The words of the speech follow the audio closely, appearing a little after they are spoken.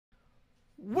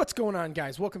What's going on,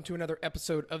 guys? Welcome to another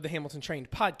episode of the Hamilton Trained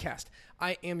Podcast.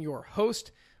 I am your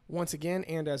host, once again,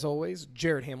 and as always,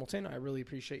 Jared Hamilton. I really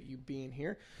appreciate you being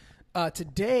here.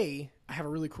 Today, I have a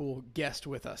really cool guest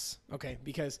with us, okay,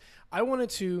 because I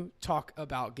wanted to talk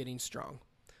about getting strong.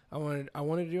 I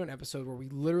wanted to do an episode where we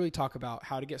literally talk about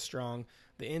how to get strong,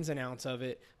 the ins and outs of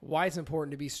it, why it's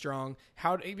important to be strong,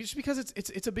 just because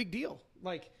it's a big deal.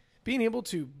 Like, being able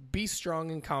to be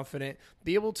strong and confident,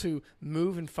 be able to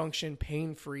move and function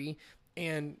pain-free,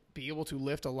 and be able to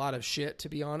lift a lot of shit, to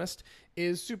be honest,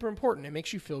 is super important. It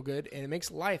makes you feel good, and it makes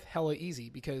life hella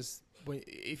easy because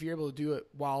if you're able to do it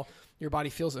while your body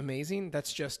feels amazing,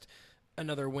 that's just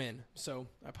another win. So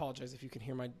I apologize if you can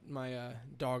hear my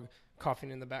dog coughing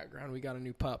in the background. We got a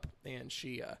new pup, and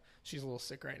she's a little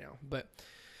sick right now. But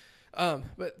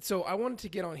so I wanted to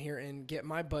get on here and get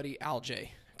my buddy Aljay.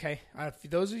 Okay, for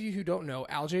those of you who don't know,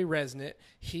 Aljay Resngit,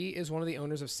 he is one of the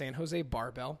owners of San Jose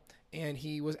Barbell, and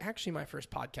he was actually my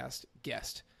first podcast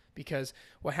guest because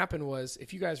what happened was,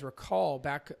 if you guys recall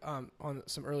back on an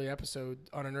early episode,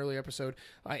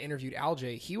 I interviewed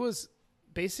Aljay. He was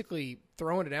basically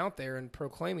throwing it out there and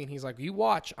proclaiming, he's like, "You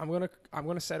watch, I'm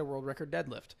gonna set a world record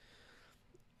deadlift."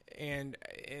 And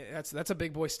that's a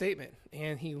big boy statement,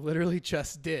 and he literally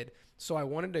just did. So I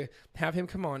wanted to have him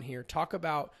come on here, talk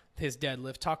about his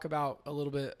deadlift, talk about a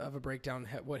little bit of a breakdown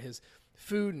what his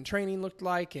food and training looked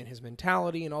like and his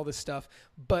mentality and all this stuff,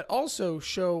 but also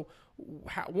show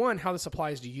how this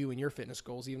applies to you and your fitness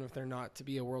goals, even if they're not to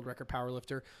be a world record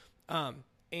powerlifter,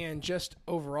 and just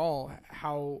overall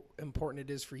how important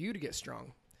it is for you to get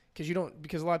strong.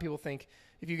 Because a lot of people think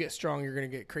if you get strong, you're going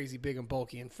to get crazy big and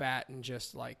bulky and fat and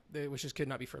just like, which just could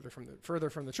not be further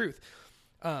from the truth.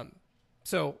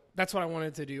 So that's what I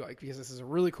wanted to do, because this is a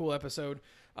really cool episode.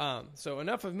 So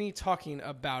enough of me talking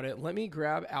about it. Let me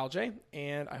grab Aljay,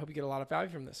 and I hope you get a lot of value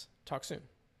from this. Talk soon.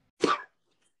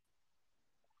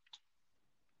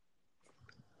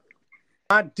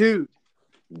 Dude.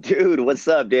 Dude, what's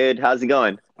up, dude? How's it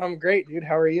going? I'm great, dude.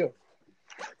 How are you?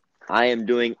 I am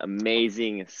doing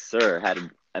amazing, sir. Had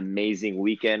an amazing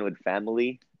weekend with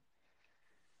family.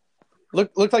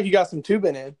 Looked like you got some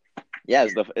tubing in. Yeah,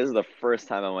 this is the first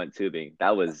time I went tubing.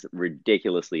 That was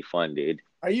ridiculously fun, dude.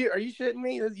 Are you shitting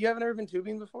me? You haven't ever been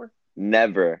tubing before?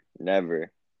 Never.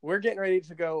 We're getting ready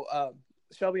to go.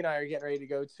 Shelby and I are getting ready to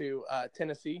go to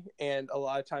Tennessee, and a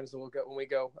lot of times we'll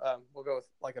go with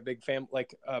like a big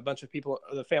like a bunch of people,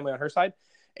 the family on her side,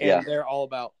 and they're all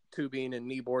about tubing and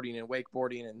kneeboarding and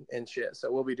wakeboarding and shit.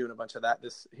 So we'll be doing a bunch of that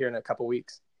here in a couple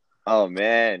weeks. Oh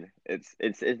man, it's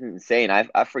insane.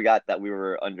 I forgot that we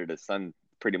were under the sun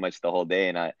pretty much the whole day,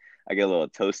 and I get a little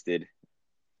toasted.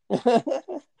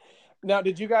 Now,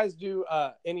 did you guys do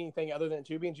anything other than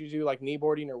tubing? Did you do like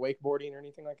kneeboarding or wakeboarding or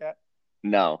anything like that?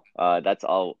 No, that's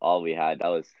all we had.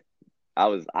 I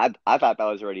thought that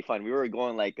was already fun. We were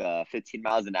going like 15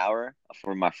 miles an hour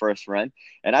for my first run,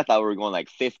 and I thought we were going like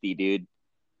 50, dude.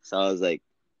 So I was like,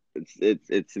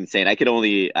 it's insane. I could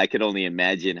only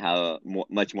imagine how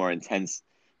much more intense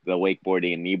the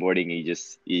wakeboarding and kneeboarding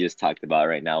you just talked about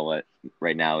right now. What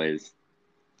right now is.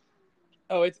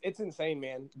 Oh, it's insane,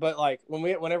 man. But like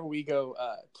whenever we go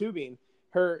tubing,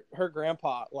 her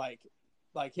grandpa like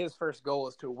his first goal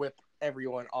is to whip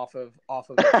everyone off of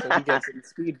it. So he gets in the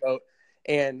speedboat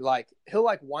and like he'll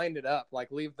like wind it up,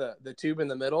 like leave the tube in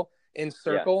the middle in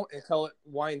circle until it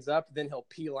winds up, then he'll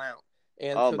peel out.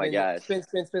 And oh so my then gosh.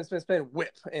 spin,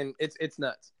 whip, and it's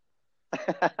nuts.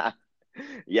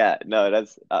 Yeah, no,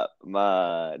 that's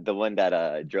the one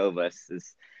that drove us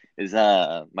is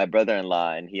my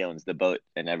brother-in-law, and he owns the boat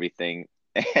and everything.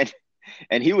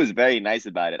 And he was very nice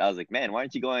about it. I was like, "Man, why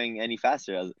aren't you going any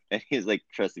faster?" And he was like,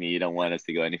 "Trust me, you don't want us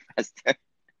to go any faster."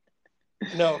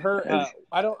 No,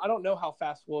 I don't know how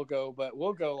fast we'll go, but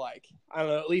we'll go like, I don't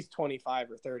know, at least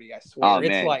 25 or 30, I swear. Oh, it's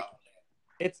man. like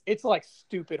it's like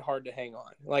stupid hard to hang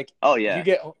on. Like, oh yeah,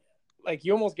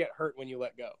 you almost get hurt when you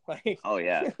let go. Like, oh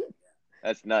yeah.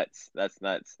 That's nuts.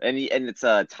 And it's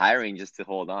tiring just to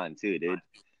hold on too, dude.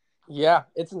 Yeah,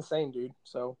 it's insane, dude.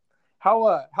 So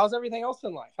how's everything else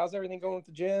in life? How's everything going with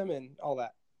the gym and all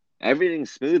that?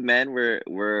 Everything's smooth, man.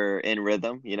 We're in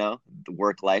rhythm, the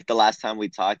work life. The last time we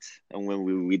talked and when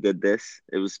we did this,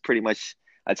 it was pretty much,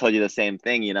 I told you the same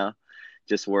thing,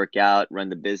 just work out, run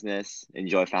the business,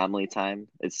 enjoy family time.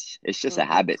 It's just a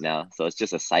habit now. So it's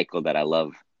just a cycle that I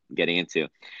love getting into.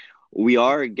 We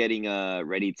are getting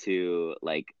ready to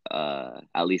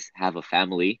at least have a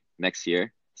family next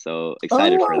year. So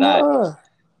excited for that.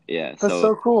 Yeah. That's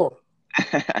so cool.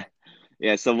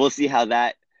 Yeah, so we'll see how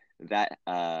that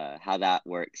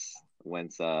works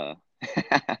once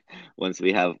once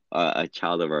we have a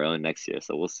child of our own next year.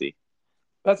 So we'll see.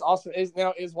 That's awesome. Is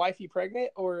wifey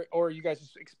pregnant, or are you guys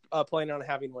just planning on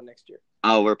having one next year?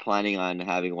 Oh, we're planning on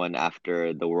having one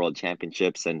after the World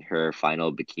Championships and her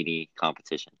final bikini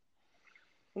competition.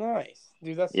 Nice,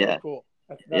 dude. That's so Yeah, cool.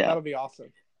 yeah, That'll be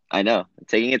awesome. I know.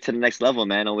 Taking it to the next level,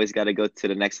 man. Always got to go to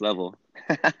the next level.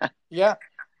 Yeah,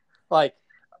 like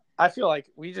I feel like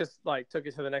we just like took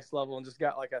it to the next level and just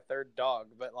got like a third dog,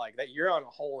 but like that you're on a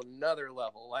whole another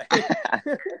level. Like,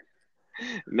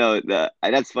 No,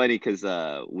 that's funny because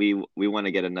we want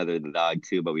to get another dog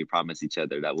too, but we promise each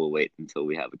other that we'll wait until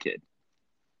we have a kid.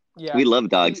 yeah, We love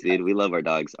dogs, we dude. We love our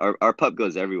dogs. Our pup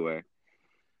goes everywhere.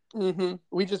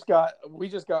 we just got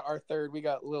our third. We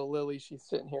got little Lily. She's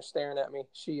sitting here staring at me.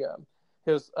 She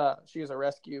was a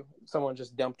rescue. Someone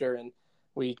just dumped her, and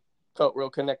we felt real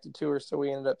connected to her, so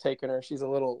we ended up taking her. She's a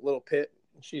little pit.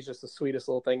 She's just the sweetest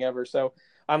little thing ever. So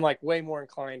I'm like way more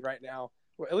inclined right now.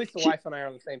 Well, at least the She, wife and I are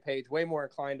on the same page. Way more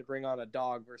inclined to bring on a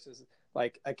dog versus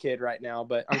like a kid right now.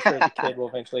 But I'm sure the kid will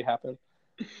eventually happen.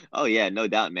 oh yeah, no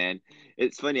doubt, man.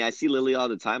 It's funny. I see Lily all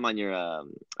the time on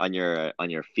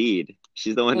your feed.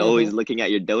 She's the one hmm always looking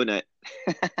at your donut.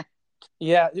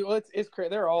 Yeah, well, it's crazy.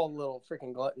 They're all little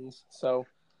freaking gluttons. So,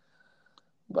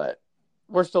 but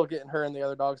we're still getting her and the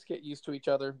other dogs get used to each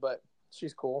other. But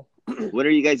she's cool. When are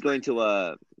you guys going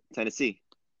to Tennessee?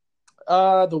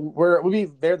 We'll be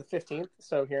there the 15th.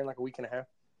 So here in like a week and a half.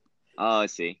 Oh, I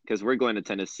see. Because we're going to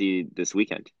Tennessee this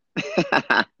weekend.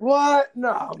 What?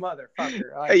 No,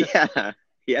 motherfucker. Like Yeah,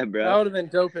 yeah, that bro. would have been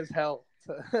dope as hell.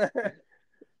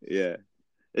 Yeah,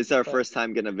 it's our But first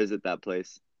time gonna visit that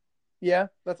place. yeah,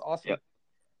 that's awesome. Yep.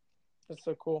 That's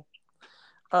so cool.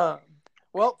 Um,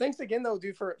 well, thanks again though,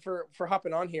 dude, for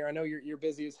hopping on here. I know you're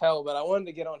busy as hell, but I wanted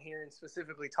to get on here and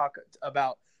specifically talk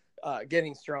about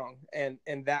getting strong and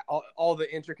that all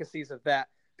the intricacies of that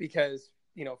because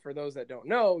for those that don't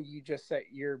know, you just set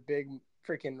your big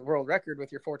freaking world record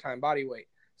with your 4-time body weight.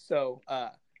 So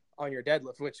on your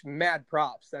deadlift, which mad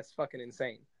props. That's fucking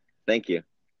insane. Thank you,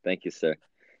 sir.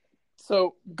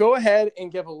 So go ahead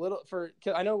and give a little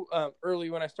cause I know early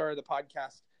when I started the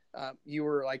podcast, you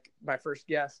were like my first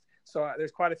guest. So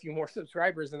there's quite a few more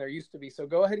subscribers than there used to be. So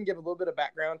go ahead and give a little bit of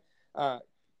background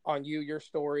on you, your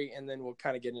story, and then we'll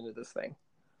kind of get into this thing.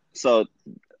 So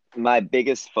my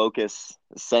biggest focus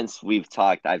since we've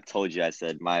talked, I've told you, I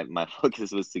said my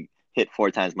focus was to hit 4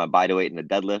 times my body weight in the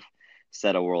deadlift,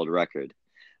 set a world record.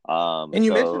 And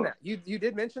you mentioned So that you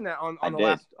did mention that I on the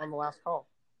did. last call.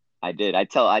 I did. I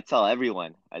tell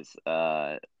everyone as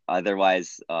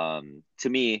otherwise to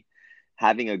me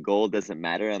having a goal doesn't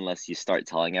matter unless you start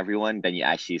telling everyone, then you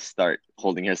actually start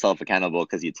holding yourself accountable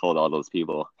because you told all those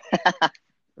people.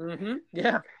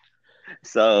 Yeah.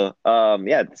 So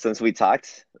yeah, since we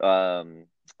talked,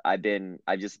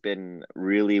 I've just been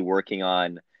really working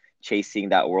on chasing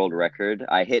that world record.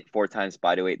 I hit 4 times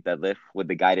bodyweight deadlift with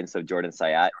the guidance of Jordan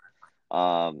Sayat.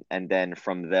 And then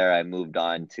from there, I moved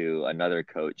on to another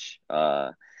coach.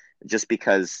 Just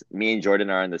because me and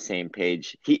Jordan are on the same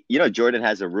page. Jordan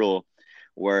has a rule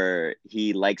where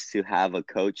he likes to have a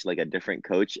coach, like a different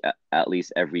coach, at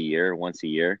least every year, once a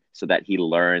year, so that he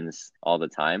learns all the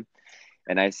time.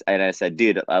 And I said,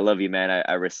 dude, I love you, man.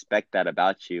 I respect that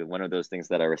about you. One of those things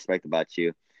that I respect about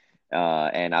you,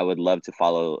 and I would love to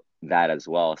follow that as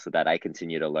well, so that I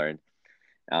continue to learn.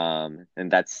 And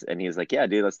he was like, yeah,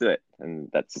 dude, let's do it. And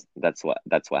that's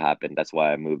what happened. That's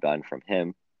why I moved on from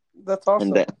him. That's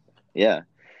And awesome. then, yeah,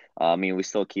 I mean, we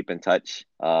still keep in touch.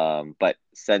 But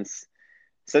since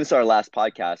our last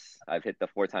podcast, I've hit the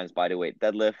 4 times bodyweight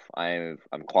deadlift.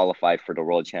 I'm qualified for the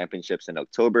World Championships in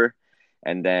October,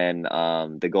 and then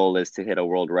the goal is to hit a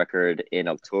world record in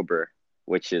October,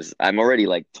 which is I'm already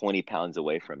like 20 pounds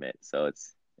away from it. So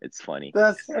it's funny.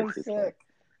 That's It's so actually sick.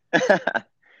 funny.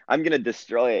 I'm gonna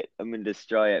destroy it. I'm gonna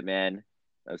destroy it, man.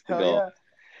 That's the Hell goal.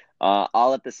 yeah.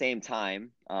 All at the same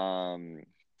time.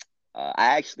 I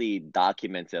actually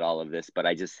documented all of this, but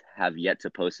I just have yet to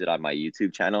post it on my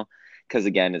YouTube channel because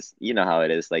again, it's how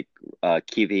it is, like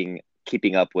keeping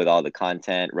up with all the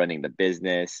content, running the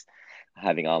business,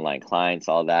 having online clients,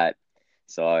 all that.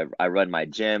 So I run my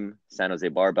gym, San Jose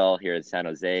Barbell here in San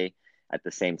Jose. At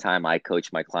the same time, I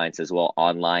coach my clients as well,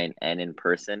 online and in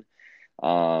person.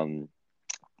 Um,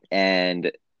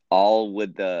 and all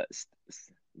with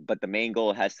but the main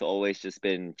goal has to always just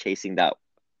been chasing that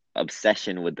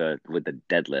obsession with the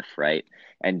deadlift, right?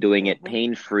 And doing it hmm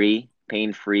pain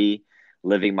free,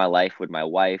 living my life with my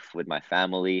wife, with my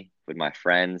family, with my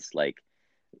friends, like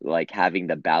having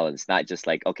the balance, not just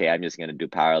like, okay, I'm just gonna do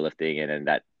powerlifting and then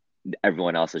that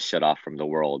everyone else is shut off from the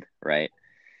world, right?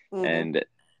 hmm And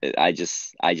I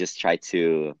just try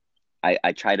to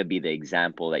I try to be the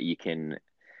example that you can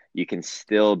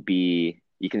still be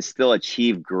you can still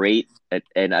achieve great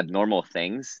and abnormal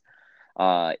things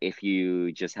if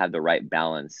you just have the right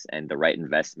balance and the right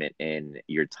investment in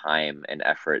your time and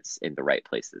efforts in the right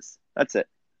places. That's it.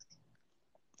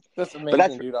 That's But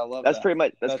amazing, dude. I love that.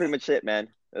 that's pretty much it, man.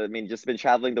 I mean, just been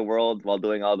traveling the world while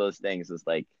doing all those things is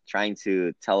like trying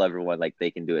to tell everyone like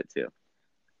they can do it too.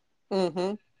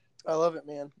 Mm-hmm. I love it,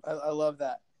 man. I love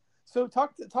that. So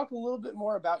talk a little bit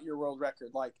more about your world record,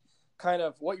 like kind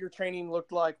of what your training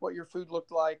looked like, what your food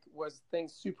looked like. Was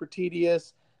things super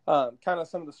tedious? Kind of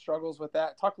some of the struggles with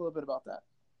that. Talk a little bit about that.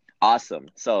 Awesome.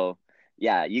 So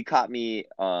yeah, you caught me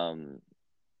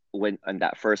when on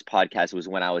that first podcast was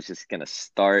when I was just gonna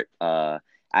start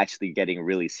actually getting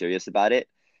really serious about it.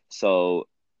 So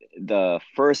the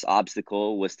first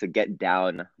obstacle was to get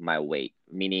down my weight,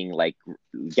 meaning like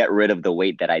get rid of the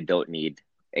weight that I don't need,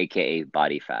 aka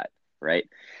body fat, right?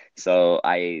 So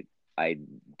I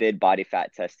did body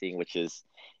fat testing, which is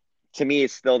to me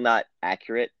it's still not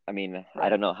accurate. I mean, I Right.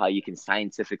 don't know how you can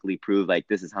scientifically prove like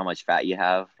this is how much fat you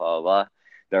have, blah, blah.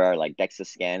 There are like DEXA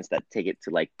scans that take it to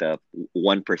like the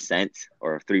 1%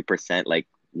 or 3%, like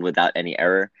without any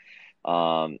error.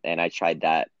 And I tried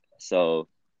that. So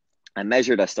I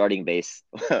measured a starting base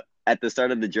at the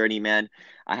start of the journey, man.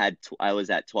 I was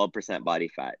at 12% body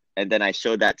fat. And then I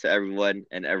showed that to everyone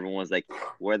and everyone was like,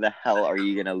 "Where the hell are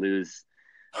you going to lose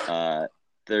 20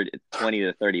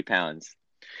 to 30 pounds?"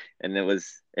 And it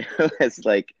was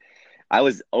like I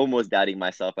was almost doubting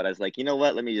myself, but I was like, "You know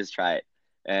what? Let me just try it."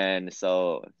 And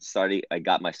so I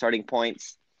got my starting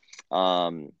points.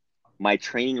 Um my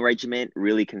training regimen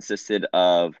really consisted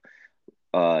of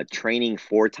training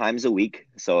 4 times a week.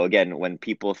 So again, when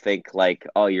people think like,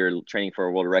 oh, you're training for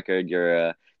a world record, you're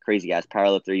a crazy ass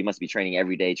powerlifter, you must be training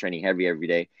every day, training heavy every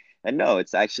day. And no,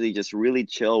 it's actually just really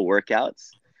chill workouts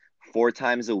 4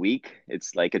 times a week.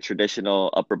 It's like a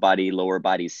traditional upper body, lower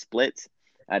body split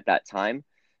at that time.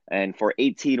 And for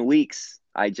 18 weeks,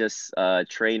 I just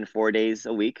trained 4 days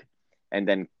a week. And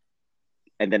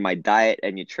then my diet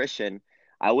and nutrition,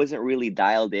 I wasn't really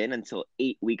dialed in until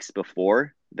 8 weeks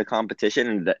before the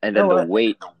competition, and No then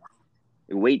way.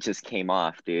 the weight just came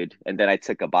off, dude. And then I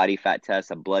took a body fat test,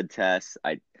 a blood test.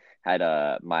 I had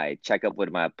my checkup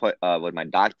with my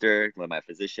doctor, with my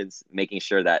physicians, making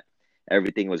sure that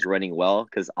everything was running well.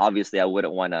 Because obviously, I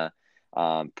wouldn't want to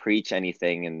preach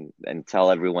anything and tell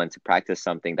everyone to practice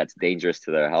something that's dangerous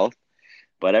to their health.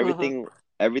 But Mm-hmm.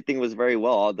 everything was very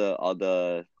well.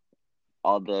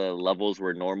 All the levels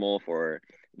were normal for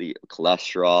the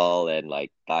cholesterol and like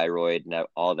thyroid and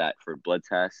all that for blood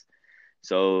tests.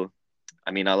 So,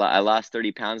 I mean, I lost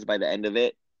 30 pounds by the end of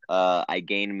it. I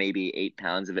gained maybe 8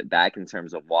 pounds of it back in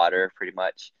terms of water, pretty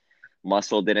much.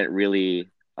 Muscle didn't really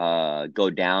go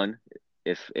down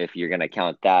if you're gonna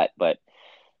count that, but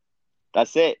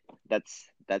that's it.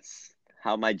 That's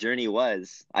how my journey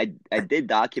was. I did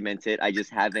document it. I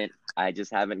just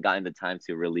haven't gotten the time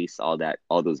to release all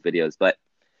those videos, but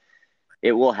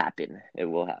it will happen. It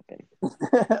will happen.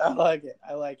 I like it.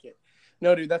 I like it.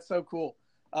 No, dude, that's so cool.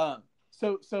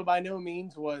 So by no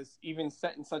means was even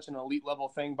set in such an elite level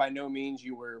thing. By no means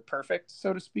you were perfect,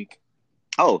 so to speak.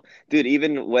 Oh, dude,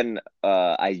 even when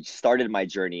I started my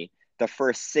journey, the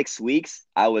first 6 weeks,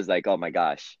 I was like, oh my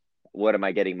gosh, what am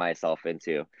I getting myself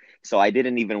into? So I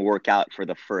didn't even work out for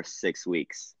the first 6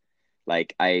 weeks.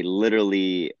 Like I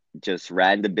literally just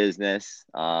ran the business.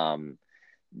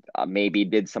 Maybe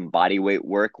did some body weight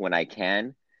work when I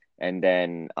can, and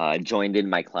then joined in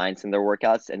my clients in their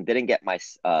workouts, and didn't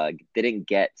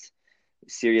get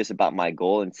serious about my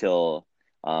goal until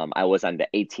I was on the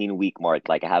 18-week mark.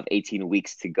 Like I have 18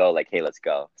 weeks to go. Like, hey, let's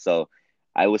go. So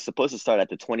I was supposed to start at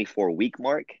the 24-week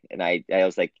mark, and I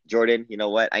was like, Jordan, you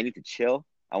know what? I need to chill.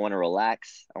 I want to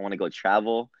relax. I want to go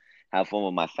travel, have fun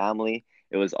with my family.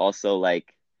 It was also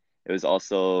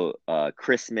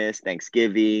Christmas,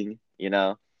 Thanksgiving,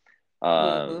 um,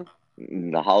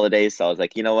 Mm-hmm. the holidays. So I was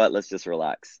like, you know what? Let's just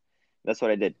relax. That's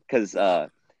what I did. Because the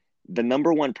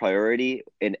number one priority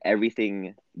in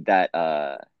everything that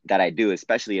I do,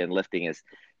 especially in lifting, is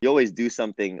you always do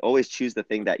something, always choose the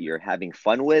thing that you're having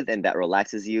fun with and that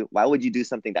relaxes you. Why would you do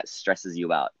something that stresses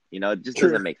you out? It just True.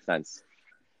 doesn't make sense.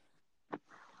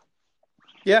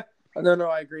 Yeah. No,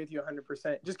 I agree with you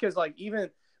 100%. Just because, like, even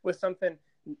with something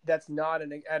that's not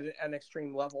at an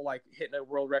extreme level, like hitting a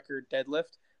world record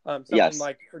deadlift, something Yes.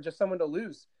 like, or just someone to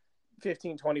lose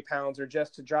 15, 20 pounds or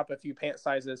just to drop a few pant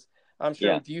sizes, I'm sure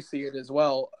Yeah. with you see it as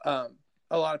well.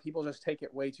 A lot of people just take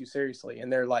it way too seriously.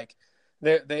 And they're like,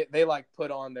 they like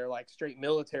put on their like straight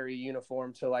military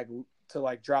uniform to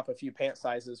like drop a few pant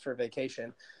sizes for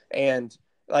vacation. And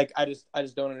like, I just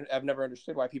don't, I've never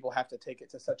understood why people have to take it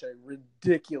to such a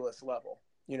ridiculous level,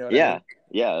 You know what I Yeah. mean?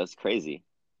 Yeah. It was crazy.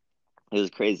 It was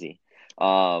crazy.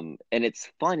 And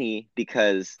it's funny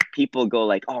because people go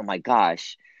like, "Oh my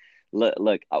gosh,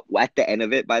 look!" At the end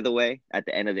of it, by the way, at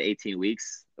the end of the 18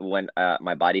 weeks, when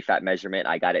my body fat measurement,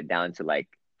 I got it down to like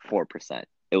 4%.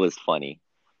 It was funny.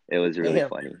 It was really Damn.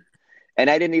 funny, and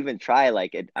I didn't even try.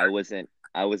 Like it, I wasn't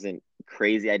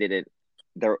crazy. I didn't.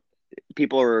 There,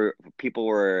 people were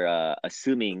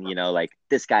assuming, like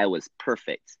this guy was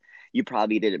perfect. You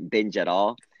probably didn't binge at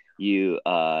all. You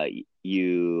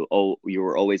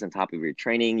were always on top of your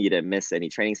training. You didn't miss any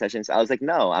training sessions. I was like,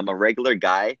 no, I'm a regular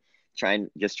guy trying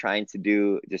to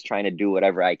do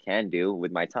whatever I can do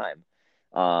with my time.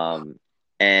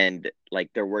 And like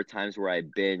there were times where I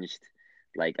binged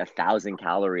like 1,000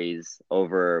 calories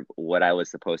over what I was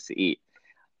supposed to eat.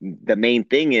 The main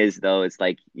thing is though, it's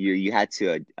like you had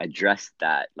to address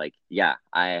that. Like, yeah,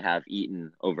 I have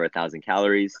eaten over 1,000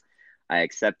 calories. I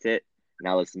accept it.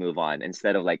 Now let's move on.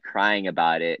 Instead of like crying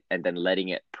about it and then letting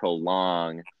it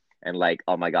prolong and like,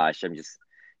 oh my gosh, I'm just,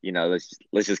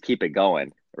 let's just keep it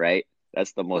going, right?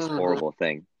 That's the most Hmm. horrible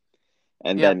thing.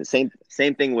 And Yeah. then same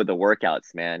thing with the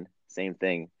workouts, man. Same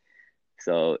thing.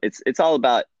 So it's all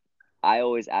about, I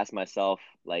always ask myself,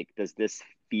 like, does this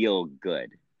feel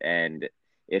good? And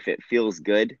if it feels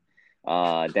good,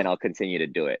 then I'll continue to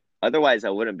do it. Otherwise, I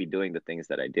wouldn't be doing the things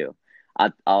that I do.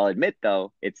 I'll admit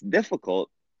though, it's difficult.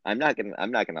 I'm not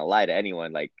gonna lie to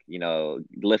anyone. Like,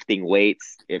 lifting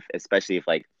weights, if especially if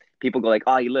like people go like,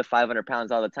 oh, you lift 500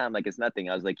 pounds all the time, like it's nothing.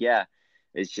 I was like, yeah,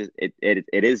 it's just it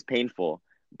is painful,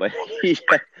 but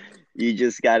you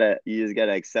just gotta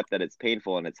accept that it's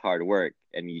painful and it's hard work,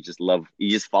 and you just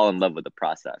fall in love with the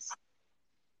process.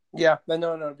 Yeah.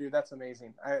 No, no, dude, that's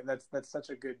amazing. That's such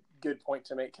a good point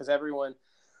to make because everyone,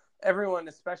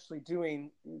 especially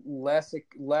doing less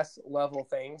level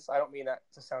things. I don't mean that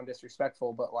to sound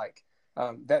disrespectful, but like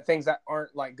that things that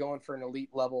aren't like going for an elite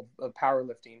level of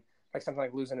powerlifting, like something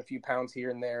like losing a few pounds here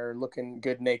and there, looking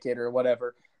good naked or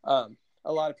whatever.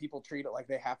 A lot of people treat it like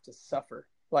they have to suffer.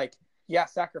 Like, yeah,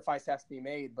 sacrifice has to be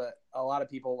made, but a lot of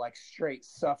people like straight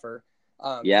suffer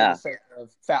for the Yeah, sake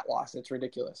of fat loss. It's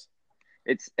ridiculous.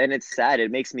 it's sad.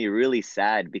 It makes me really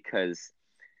sad because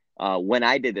when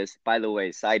I did this, by the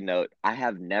way, side note, I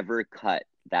have never cut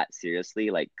that seriously.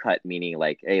 Like cut meaning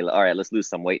like, hey, all right, let's lose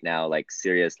some weight now. Like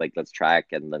serious, like let's track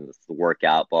and then let's work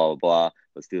out, blah blah blah.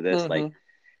 Let's do this. Like Mm-hmm.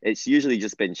 it's usually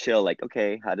just been chill. Like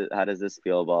okay, how does this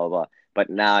feel, blah blah blah. But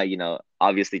now,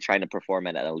 obviously trying to perform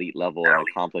at an elite level and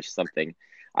accomplish something,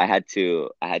 I had to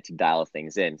dial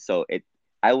things in. So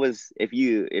if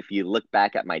you look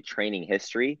back at my training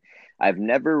history, I've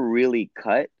never really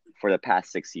cut for the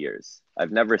past 6 years.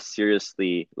 I've never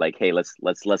seriously like, hey, let's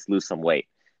lose some weight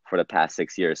for the past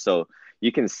 6 years. So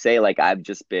you can say like I've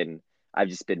just been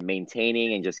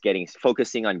maintaining and just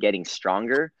focusing on getting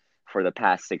stronger for the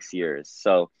past 6 years.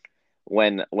 So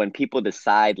when people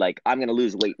decide like I'm gonna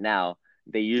lose weight now,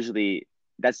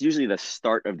 that's usually the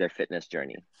start of their fitness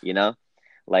journey,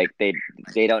 like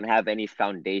they don't have any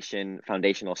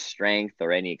foundational strength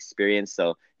or any experience,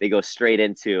 so they go straight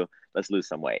into let's lose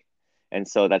some weight. And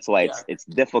so that's why Yeah. it's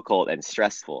difficult and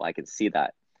stressful. I can see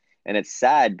that. And it's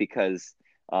sad because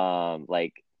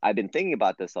like I've been thinking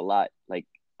about this a lot. Like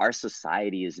our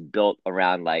society is built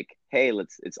around like, hey,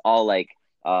 it's all like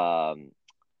um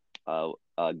uh,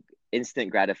 uh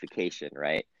instant gratification,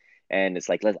 right? And it's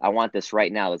like, I want this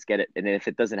right now. Let's get it. And then if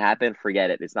it doesn't happen, forget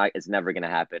it. It's never gonna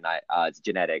happen. It's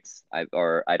genetics. I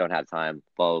don't have time.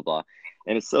 Blah blah blah.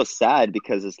 And it's so sad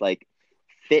because it's like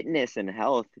fitness and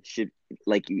health should,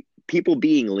 like, people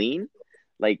being lean,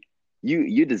 like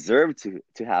you deserve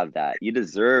to have that. You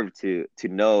deserve to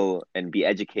know and be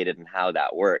educated in how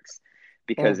that works,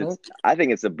 because Mm-hmm. I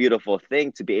think it's a beautiful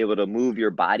thing to be able to move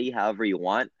your body however you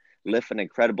want, lift an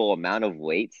incredible amount of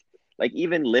weight, like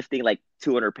even lifting like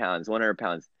 200 pounds, 100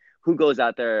 pounds. Who goes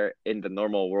out there in the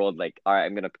normal world like, all right,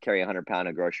 I'm gonna carry 100 pounds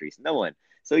of groceries? No one.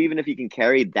 So even if you can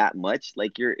carry that much,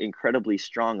 like you're incredibly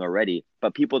strong already.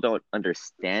 But people don't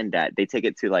understand that. They take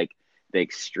it to like the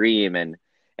extreme, and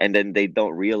then they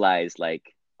don't realize like,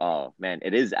 oh man,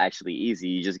 it is actually easy.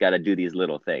 You just got to do these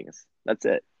little things. That's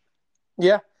it.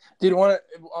 Yeah, dude.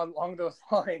 Along those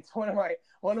lines, one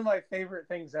of my favorite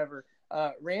things ever.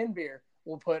 Ranbir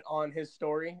will put on his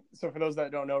story. So for those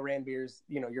that don't know, Ranbir's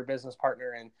your business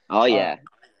partner Oh uh, yeah.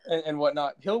 and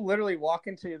whatnot. He'll literally walk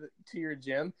to your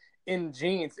gym in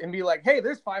jeans and be like, "Hey,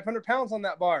 there's 500 pounds on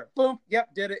that bar." Boom.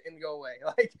 Yep, did it and go away.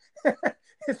 Like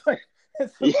it's like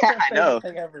it's Yeah, my I know. favorite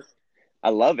thing ever. I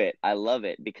love it. I love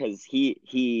it because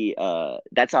he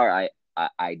that's our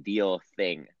ideal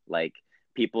thing. Like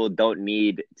people don't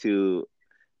need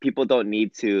people don't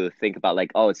need to think about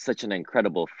like, oh, it's such an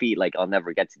incredible feat, like I'll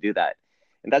never get to do that.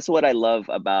 And that's what I love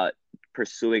about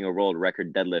pursuing a world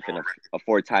record deadlift and a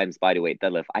 4 times bodyweight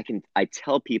deadlift. I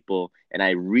tell people, and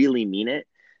I really mean it,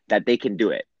 that they can do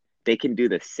it. They can do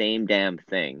the same damn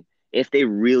thing if they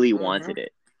really Mm-hmm. wanted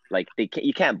it. Like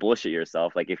you can't bullshit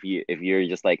yourself. Like if you're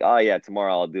just like, oh yeah,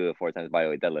 tomorrow I'll do a 4 times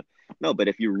bodyweight deadlift. No, but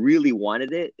if you really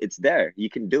wanted it, it's there. You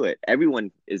can do it.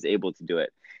 Everyone is able to do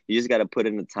it. You just got to put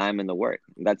in the time and the work.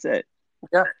 That's it.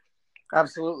 Yeah,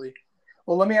 absolutely.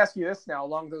 Well, let me ask you this now,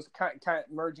 along those kind of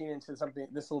merging into something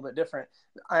this a little bit different.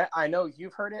 I know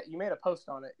you've heard it. You made a post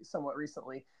on it somewhat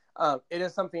recently. It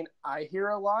is something I hear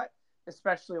a lot,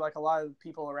 especially like a lot of the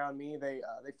people around me. They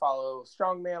follow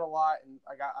strongman a lot, and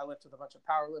I lift with a bunch of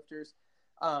powerlifters,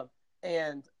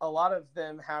 and a lot of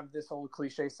them have this old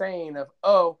cliche saying of,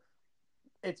 "Oh,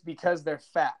 it's because they're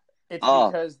fat. It's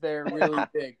Oh, because they're really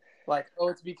big. Like, oh,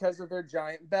 it's because of their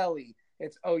giant belly.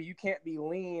 It's, oh, you can't be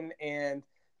lean and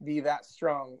be that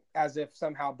strong, as if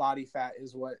somehow body fat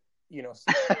is what,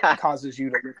 causes you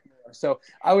to lift more." So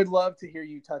I would love to hear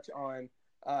you touch on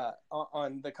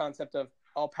the concept of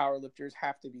all power lifters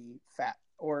have to be fat,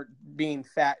 or being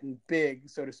fat and big,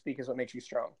 so to speak, is what makes you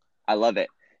strong. I love it.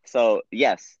 So,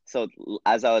 yes. So,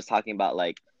 as I was talking about,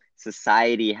 like,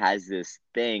 society has this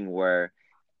thing where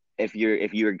if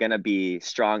you're gonna be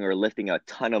strong or lifting a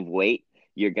ton of weight,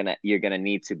 you're gonna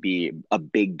need to be a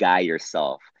big guy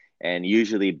yourself. And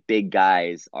usually big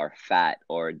guys are fat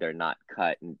or they're not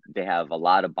cut and they have a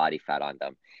lot of body fat on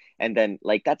them. And then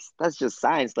like that's just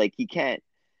science. Like you can't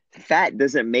fat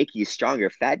doesn't make you stronger.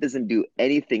 Fat doesn't do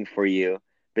anything for you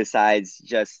besides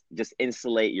just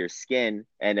insulate your skin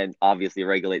and then obviously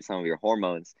regulate some of your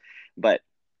hormones. But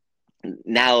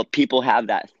now people have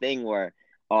that thing where,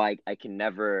 oh, I can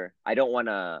never, I don't want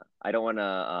to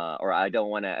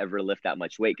ever lift that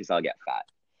much weight because I'll get fat.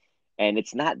 And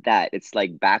it's not that. It's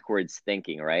like backwards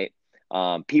thinking, right?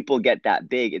 People get that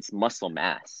big, it's muscle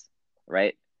mass,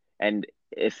 right? And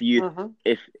if you Mm-hmm.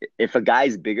 if if a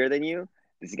guy's bigger than you,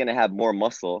 he's gonna have more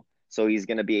muscle, so he's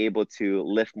gonna be able to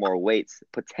lift more weights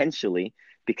potentially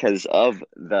because of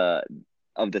the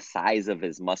size of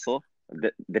his muscle,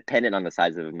 dependent on the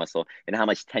size of his muscle and how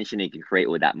much tension he can create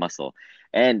with that muscle.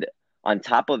 And on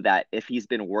top of that, if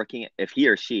he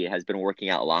or she has been working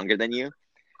out longer than you,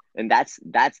 and that's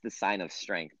the sign of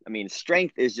strength. I mean,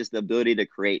 strength is just the ability to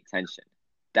create tension.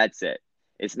 That's it.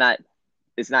 It's not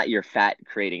it's not your fat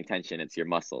creating tension, it's your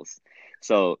muscles.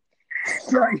 So,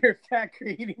 Not your fat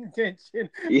creating tension.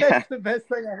 yeah, That's the best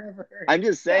thing I've ever I'm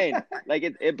just saying, heard. like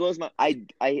it blows my I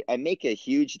make a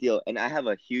huge deal and I have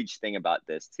a huge thing about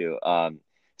this too.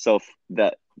 So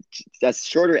the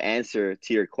shorter answer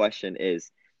to your question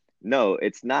is no,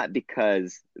 it's not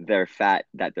because they're fat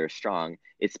that they're strong.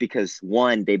 It's because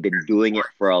one, they've been doing it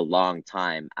for a long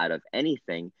time out of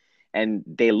anything. And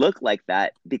they look like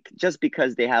that just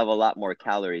because they have a lot more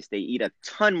calories. They eat a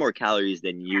ton more calories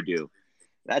than you do.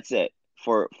 That's it.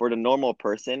 For the normal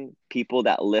person, people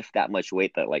that lift that much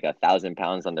weight, that like 1,000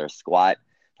 pounds on their squat,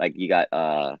 like you got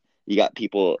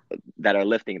people that are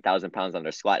lifting 1,000 pounds on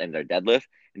their squat and their deadlift,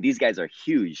 and these guys are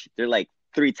huge. They're like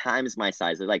 3 times my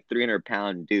size. They're like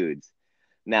 300-pound dudes.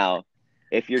 Now,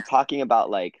 if you're talking about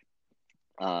like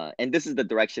and this is the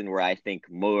direction where I think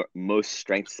most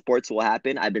strength sports will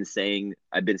happen. I've been saying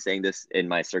this in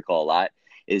my circle a lot,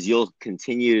 is you'll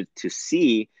continue to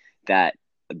see that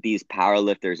these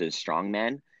powerlifters and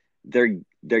strongmen,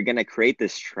 they're gonna create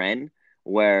this trend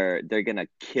where they're gonna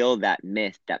kill that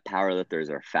myth that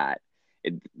powerlifters are fat,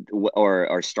 it, or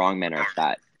strongmen are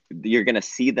fat. You're gonna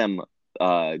see them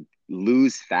uh,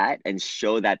 lose fat and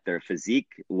show that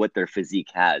what their physique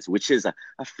has, which is a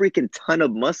freaking ton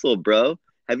of muscle, bro.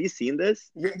 Have you seen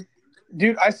this? Yeah.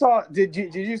 Dude, I saw. Did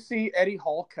you see Eddie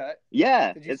Hall cut?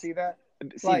 Yeah, Did you it's see that?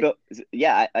 see, Like, but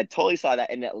yeah, I totally saw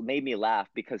that, and it made me laugh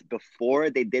because before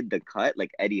they did the cut,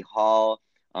 like Eddie Hall,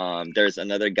 there's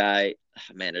another guy,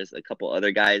 oh, man, there's a couple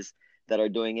other guys that are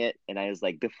doing it, and I was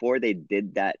like, before they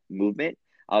did that movement,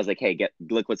 I was like, hey,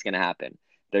 look what's gonna happen.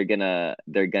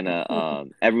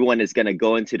 Everyone is gonna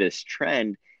go into this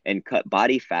trend and cut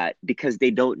body fat because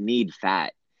they don't need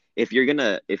fat. If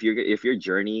your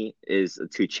journey is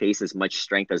to chase as much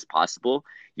strength as possible,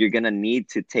 you're gonna need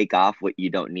to take off what you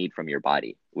don't need from your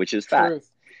body, which is fat. truth.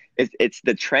 It's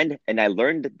the trend, and I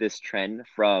learned this trend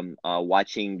from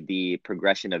watching the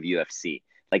progression of UFC,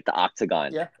 like the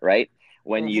octagon, Yeah. right?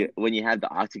 Mm-hmm. When you have the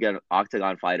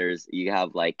octagon fighters, you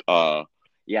have like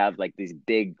these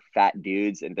big fat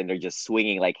dudes, and then they're just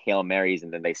swinging like Hail Marys,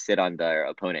 and then they sit on their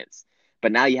opponents.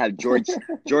 But now you have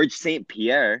George St.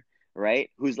 Pierre, right?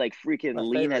 Who's like freaking My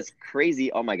lean favorite. as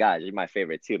crazy. Oh my God, you're my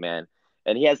favorite too, man.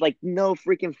 and he has like no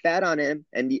freaking fat on him,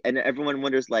 and everyone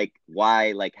wonders like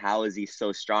why, like how is he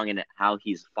so strong and how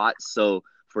he's fought so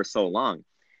for so long.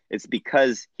 It's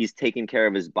because he's taken care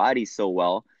of his body so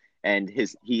well, and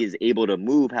he is able to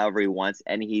move however he wants,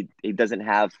 and he doesn't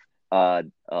have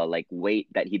like weight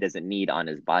that he doesn't need on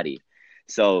his body.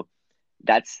 So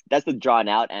that's the drawn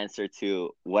out answer to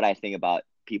what I think about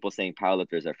people saying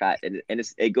powerlifters are fat, and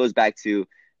it goes back to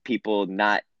people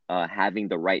not having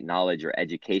the right knowledge or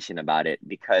education about it,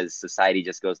 because society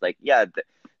just goes like, yeah,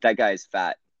 that guy's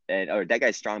fat, or that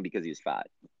guy's strong because he's fat,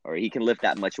 or he can lift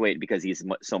that much weight because he's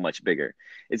so much bigger.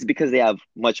 It's because they have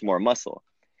much more muscle.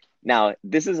 Now,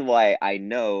 this is why I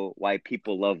know why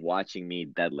people love watching me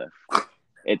deadlift.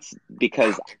 It's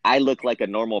because I look like a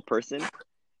normal person.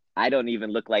 I don't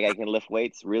even look like I can lift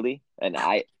weights, really, and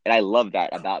I love that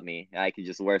about me. I can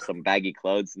just wear some baggy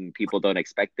clothes and people don't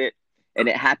expect it, and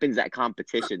it happens at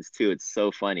competitions too. It's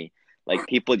so funny. Like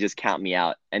people just count me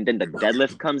out, and then the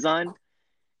deadlift comes on,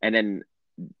 and then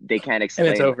they can't And it's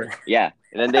explain. over. Yeah,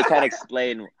 and then they can't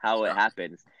explain how it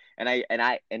happens. And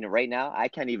right now I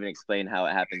can't even explain how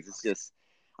it happens. It's just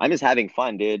I'm just having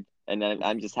fun, dude, and then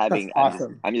I'm just That's having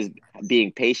awesome. I'm just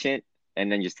being patient,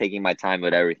 and then just taking my time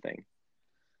with everything.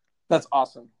 That's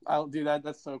awesome. I'll do that.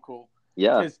 That's so cool.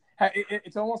 Yeah. Because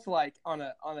it's almost like on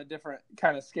a different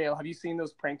kind of scale. Have you seen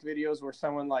those prank videos where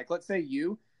someone, like, let's say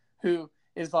you, who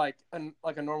is like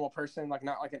a normal person, like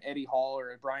not like an Eddie Hall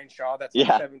or a Brian Shaw that's like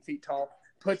Yeah. 7 feet tall,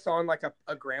 puts on like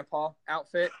a grandpa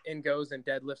outfit and goes and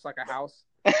deadlifts like a house?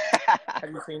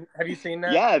 Have you seen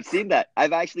that? Yeah, I've seen that.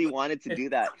 I've actually wanted to do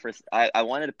that for. I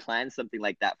wanted to plan something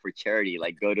like that for charity,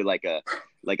 like go to like a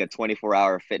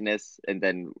 24-hour fitness and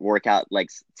then work out. Like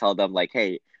tell them like,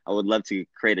 hey, I would love to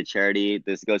create a charity.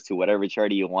 This goes to whatever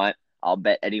charity you want. I'll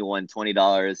bet anyone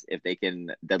 $20 if they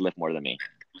can deadlift more than me.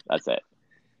 That's it.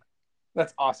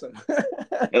 That's awesome.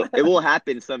 It will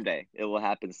happen someday. It will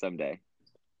happen someday.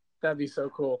 That'd be so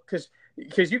cool.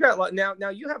 Because you got now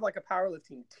you have like a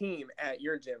powerlifting team at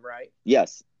your gym, right?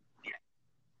 Yes.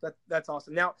 That's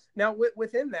awesome. Now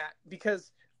within that,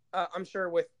 because I'm sure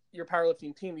with your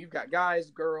powerlifting team, you've got guys,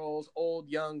 girls, old,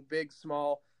 young, big,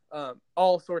 small,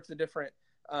 all sorts of different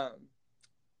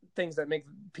things that make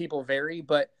people vary.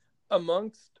 But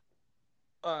amongst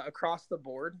across the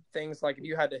board, things like if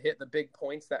you had to hit the big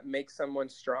points that make someone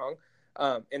strong,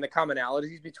 and the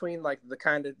commonalities between like the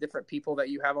kind of different people that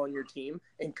you have on your team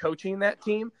and coaching that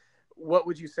team, what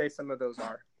would you say some of those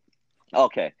are?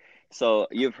 Okay. So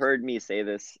you've heard me say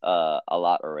this a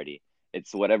lot already.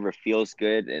 It's whatever feels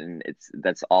good, and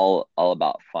that's all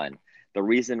about fun. The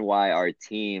reason why our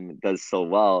team does so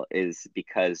well is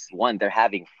because one, they're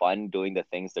having fun doing the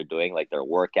things they're doing, like their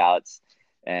workouts,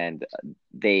 and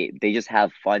they just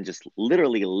have fun just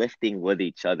literally lifting with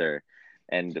each other.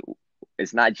 And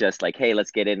it's not just like, hey,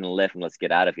 let's get in and lift and let's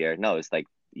get out of here. No, it's like,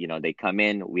 they come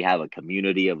in, we have a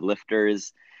community of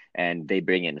lifters, and they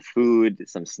bring in food,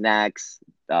 some snacks.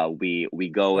 We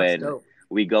go That's in, dope.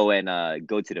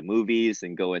 go to the movies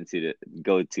and go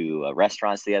to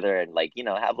restaurants together, and like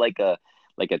have like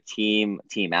a team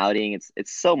outing.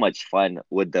 It's so much fun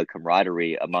with the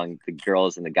camaraderie among the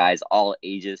girls and the guys, all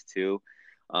ages too.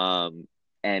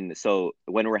 And so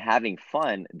when we're having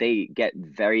fun, they get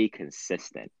very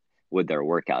consistent with their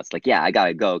workouts. Like, yeah, I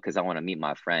gotta go because I want to meet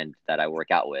my friend that I work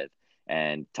out with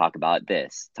and talk about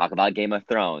Game of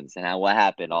Thrones and what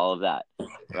happened, all of that,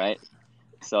 right?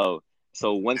 So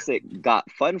once it got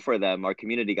fun for them, our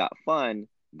community got fun,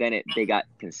 then they got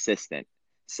consistent.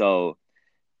 So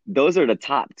those are the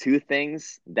top two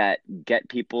things that get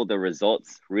people the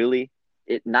results, really.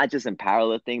 It not just in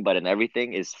powerlifting, but in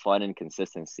everything, is fun and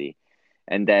consistency.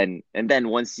 And then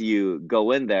once you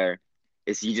go in there,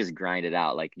 it's you just grind it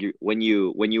out. Like when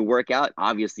you work out,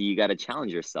 obviously you got to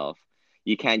challenge yourself.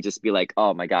 You can't just be like,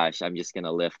 oh my gosh, I'm just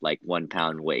gonna lift like 1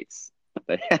 pound weights.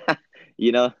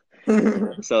 you know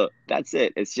so that's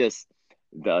it. It's just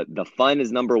the fun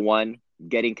is number one,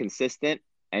 getting consistent,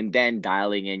 and then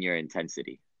dialing in your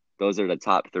intensity. Those are the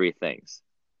top three things.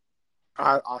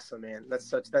 Awesome, man.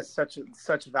 That's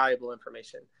such valuable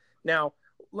information. Now,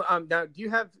 now,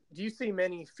 do you see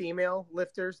many female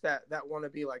lifters that want to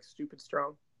be like stupid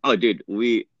strong? Oh, dude,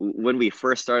 when we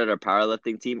first started our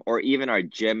powerlifting team, or even our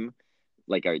gym,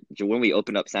 like when we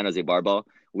opened up San Jose Barbell,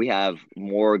 we have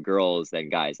more girls than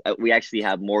guys. We actually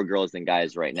have more girls than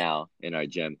guys right now in our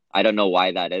gym. I don't know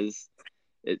why that is.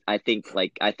 I think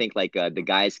the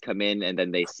guys come in and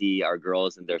then they see our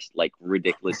girls and they're like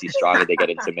ridiculously strong and they get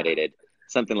intimidated,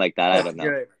 something like that. I That's don't know.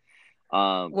 good.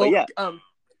 But Well, yeah.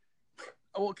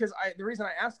 because the reason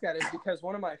I ask that is because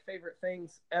one of my favorite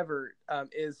things ever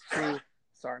is to.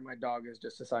 Sorry, my dog is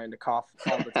just deciding to cough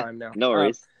all the time now. No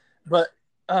worries. But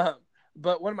um,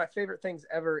 but one of my favorite things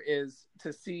ever is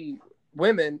to see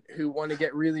women who want to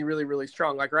get really, really, really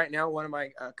strong. Like right now, one of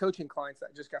my coaching clients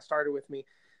that just got started with me,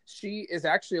 she is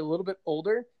actually a little bit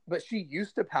older, but she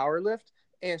used to power lift,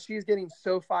 and she's getting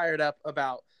so fired up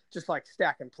about just like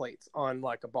stacking plates on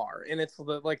like a bar, and it's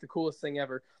like the coolest thing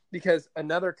ever. Because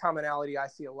another commonality I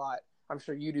see a lot, I'm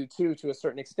sure you do too, to a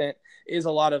certain extent, is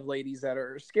a lot of ladies that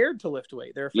are scared to lift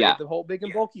weight. They're afraid Yeah, of the whole big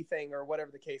and bulky thing or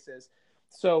whatever the case is.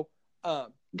 So,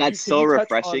 that's could so you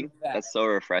touch on refreshing. that? That's so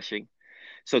refreshing.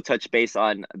 So touch base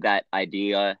on that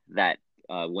idea that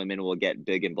women will get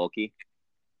big and bulky.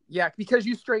 Yeah, because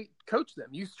you straight coach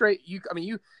them. I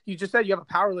mean, you just said you have a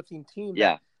powerlifting team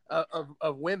that Yeah,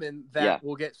 of women yeah. that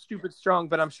will get stupid strong,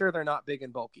 but I'm sure they're not big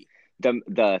and bulky.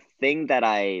 The thing that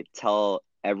I tell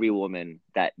every woman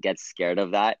that gets scared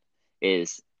of that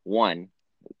is one,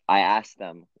 I ask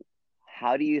them,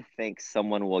 how do you think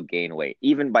someone will gain weight,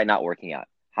 even by not working out?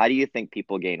 How do you think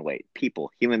people gain weight?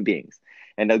 People, human beings.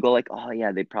 And they'll go like, oh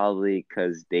yeah, they probably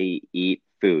because they eat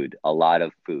food, a lot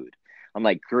of food. I'm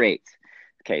like, great.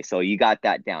 Okay, so you got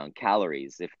that down.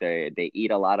 Calories. If they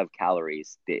eat a lot of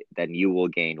calories, then you will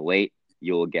gain weight.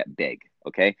 You will get big.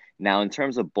 Okay. Now, in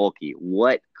terms of bulky,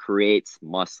 what creates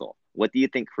muscle? What do you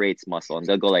think creates muscle? And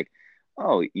they'll go like,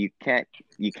 oh, you can't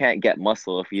get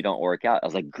muscle if you don't work out. I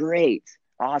was like, great,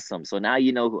 awesome. So now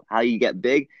you know how you get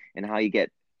big and how you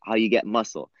get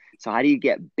muscle. So how do you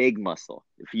get big muscle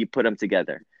if you put them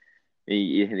together?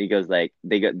 He goes like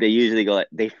they usually go like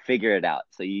they figure it out.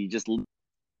 So you just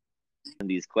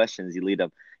these questions, you lead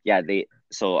them. Yeah,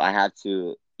 so I have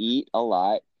to eat a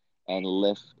lot and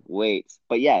lift weights.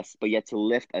 But yes, but yet to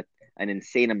lift an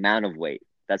insane amount of weight.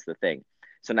 That's the thing.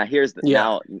 So now here's the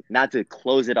Yeah. now to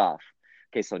close it off.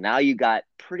 Okay, so now you got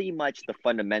pretty much the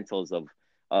fundamentals of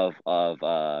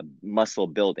muscle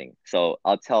building. So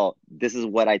I'll tell this is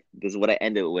what I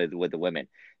ended with the women.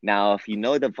 Now, if you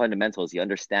know the fundamentals, you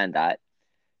understand that.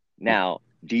 Now,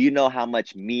 do you know how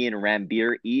much me and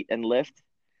Rambir eat and lift?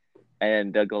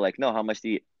 And they'll go like, no, how much do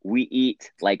you eat? We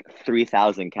eat like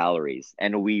 3,000 calories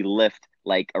and we lift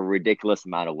like a ridiculous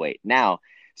amount of weight. Now,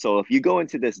 so if you go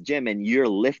into this gym and you're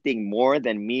lifting more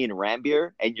than me and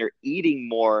Rambir and you're eating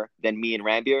more than me and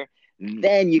Rambir,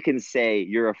 then you can say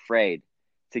you're afraid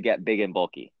to get big and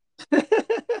bulky. I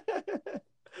love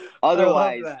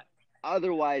Otherwise, that.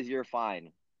 otherwise you're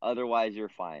fine. Otherwise you're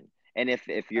fine. And if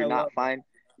I you're not love that. fine,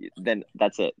 then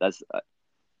that's it. That's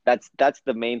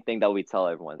the main thing that we tell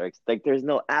everyone. Like there's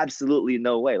no absolutely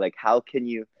no way. Like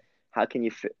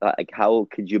like how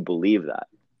could you believe that?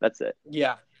 That's it.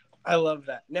 Yeah, I love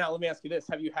that. Now, let me ask you this: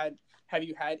 have you had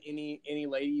any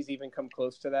ladies even come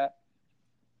close to that?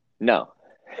 No.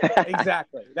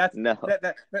 Exactly. That's No.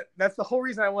 that's the whole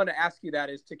reason I wanted to ask you that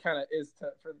is to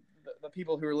for the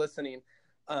people who are listening,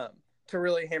 um, to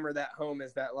really hammer that home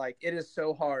is that like it is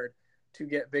so hard to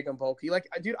get big and bulky. Like,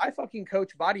 dude, I fucking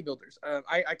coach bodybuilders.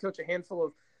 I coach a handful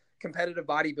of competitive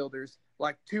bodybuilders,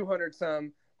 like 200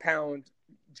 some pound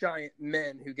giant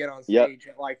men who get on Yep. stage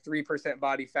at like 3%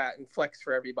 body fat and flex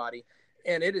for everybody.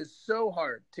 And it is so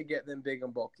hard to get them big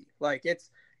and bulky. Like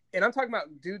and I'm talking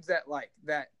about dudes that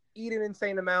eat an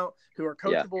insane amount, who are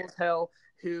Yeah. coachable as hell,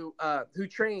 who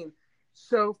train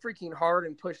so freaking hard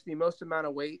and push the most amount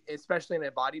of weight, especially in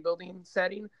a bodybuilding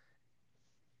setting.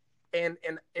 And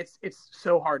it's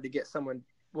so hard to get someone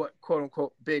what quote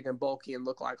unquote big and bulky and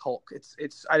look like Hulk.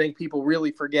 It's I think people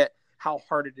really forget how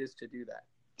hard it is to do that.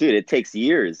 Dude, it takes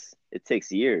years. It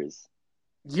takes years.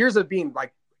 Years of being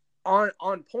like on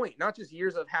point, not just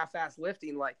years of half-ass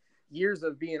lifting, like years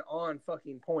of being on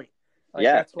fucking point. Like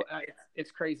Yeah, that's what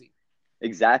it's crazy.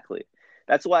 exactly.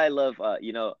 That's why I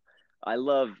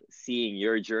love seeing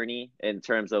your journey in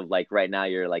terms of like right now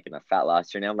you're like in a fat loss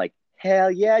journey. I'm like, hell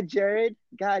yeah, Jared.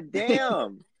 God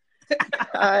damn.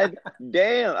 God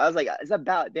damn. I was like, it's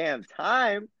about damn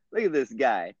time. Look at this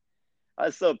guy. I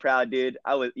was so proud, dude.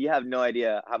 You have no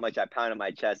idea how much I pounded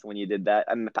my chest when you did that.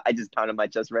 I just pounded my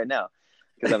chest right now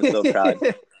because I'm so proud.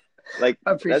 I Like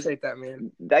appreciate that,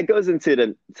 man. that goes into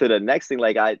the next thing.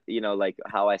 Like like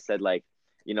how I said, like,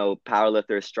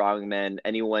 powerlifters, strongmen,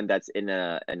 anyone that's in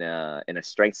a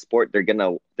strength sport, they're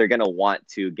gonna want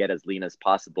to get as lean as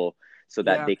possible so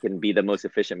that Yeah. they can be the most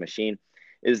efficient machine.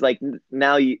 Is like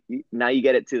now you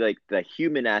get it to like the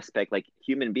human aspect, like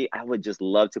human being. I would just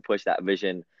love to push that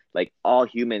vision. Like all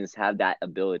humans have that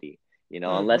ability,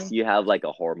 unless Mm-hmm. you have like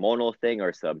a hormonal thing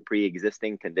or some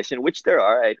pre-existing condition, which there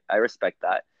are. I respect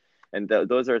that, and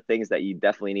those are things that you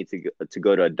definitely need to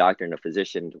go to a doctor and a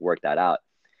physician to work that out.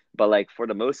 But like for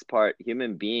the most part,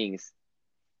 human beings,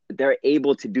 they're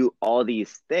able to do all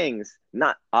these things.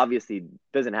 Not obviously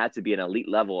doesn't have to be an elite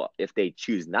level if they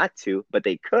choose not to, but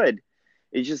they could.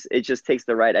 It just takes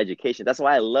the right education. That's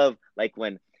why I love like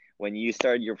when you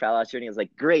started your fat loss journey. It's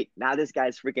like, great, now this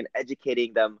guy's freaking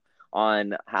educating them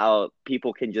on how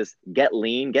people can just get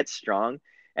lean, get strong,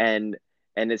 and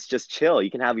it's just chill. You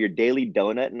can have your daily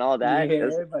donut and all that. Yeah,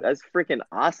 That's freaking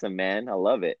awesome, man. I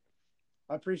love it.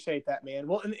 I appreciate that, man.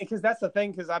 Well, because that's the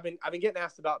thing, because I've been getting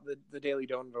asked about the daily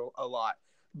donut a lot.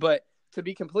 But to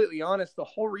be completely honest, the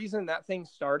whole reason that thing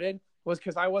started was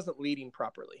because I wasn't leading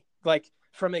properly, like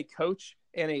from a coach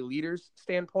and a leader's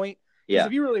standpoint. Because Yeah.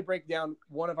 if you really break down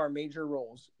one of our major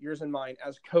roles, yours and mine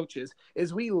as coaches,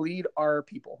 is we lead our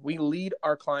people, we lead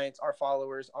our clients, our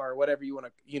followers, our whatever you want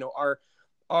to,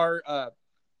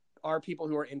 our people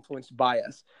who are influenced by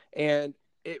us. And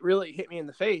it really hit me in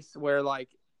the face where like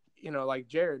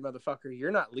Jared, motherfucker,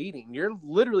 you're not leading. You're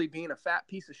literally being a fat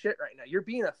piece of shit right now. You're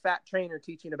being a fat trainer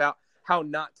teaching about how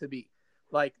not to be.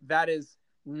 Like, that is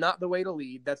not the way to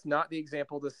lead. That's not the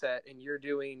example to set. And you're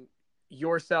doing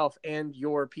yourself and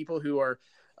your people who are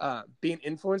being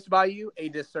influenced by you a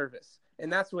disservice.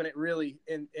 And that's when it really,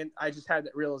 and I just had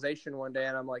that realization one day,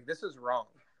 and I'm like, this is wrong.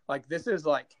 Like, this is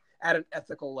like at an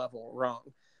ethical level wrong.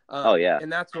 Oh yeah.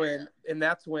 And that's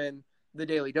when the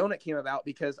Daily Donut came about,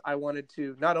 because I wanted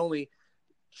to not only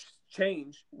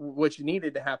change which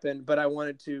needed to happen, but I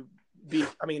wanted to be,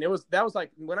 that was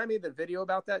like when I made the video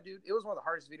about that, dude, it was one of the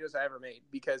hardest videos I ever made,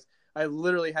 because I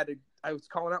literally I was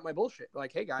calling out my bullshit.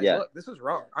 Like, hey guys, look, this is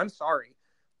wrong. I'm sorry.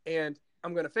 And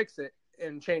I'm going to fix it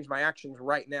and change my actions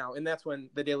right now. And that's when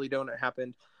the Daily Donut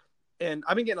happened. And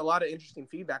I've been getting a lot of interesting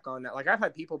feedback on that. Like, I've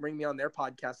had people bring me on their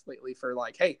podcast lately for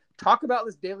like, hey, talk about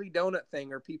this Daily Donut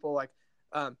thing, or people like,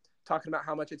 talking about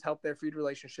how much it's helped their food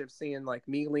relationships, seeing like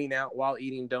me lean out while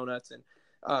eating donuts.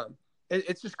 And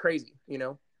it's just crazy,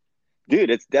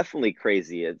 Dude, it's definitely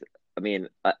crazy.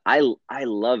 I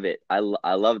love it. I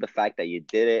love the fact that you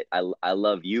did it. I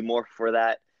love you more for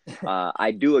that.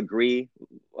 I do agree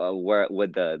where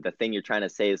with the thing you're trying to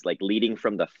say is like leading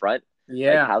from the front. Like,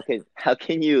 Yeah. how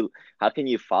can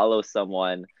you follow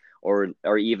someone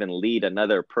or even lead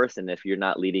another person if you're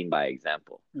not leading by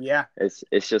example? Yeah.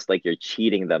 It's just like you're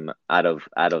cheating them out of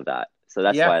that. So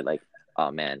that's Yeah. why, like,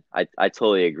 oh man, I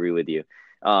totally agree with you.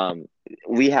 Um,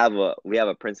 we have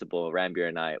a principle, Rambier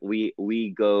and I.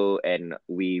 We go and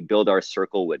we build our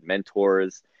circle with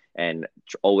mentors and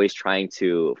always trying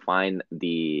to find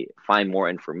more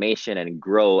information and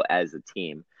grow as a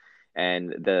team.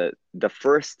 And the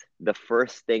first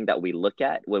thing that we look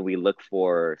at when we look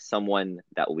for someone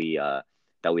that we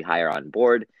hire on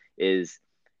board is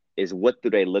what do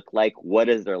they look like? What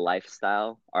is their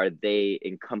lifestyle? Are they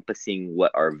encompassing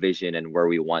what our vision and where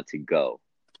we want to go,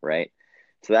 right?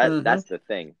 So that's the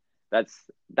thing.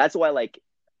 That's why, like,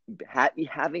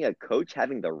 having a coach,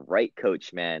 having the right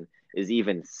coach, man, is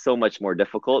even so much more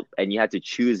difficult, and you have to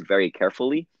choose very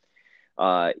carefully.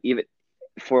 Even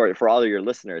for all of your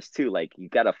listeners too, like, you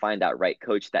got to find that right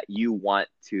coach that you want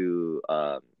to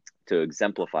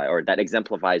exemplify, or that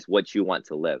exemplifies what you want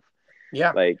to live.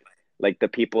 Yeah. Like the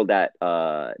people that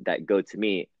go to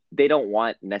me, they don't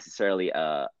want necessarily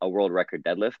a world record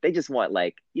deadlift. They just want,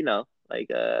 like, like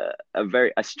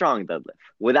a strong deadlift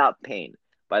without pain.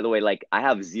 By the way, like, I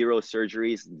have zero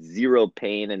surgeries, zero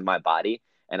pain in my body,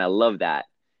 and I love that.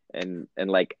 And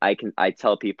like, I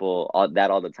tell people all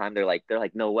the time. They're like,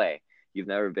 no way, you've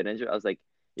never been injured? I was like,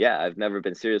 yeah, I've never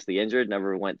been seriously injured,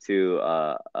 never went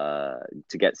to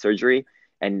get surgery.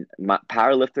 And my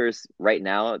powerlifters right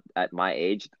now at my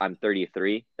age, I'm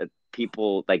 33.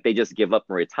 People, like, they just give up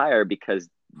and retire because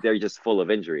they're just full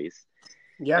of injuries.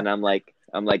 Yeah. And I'm like,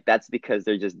 that's because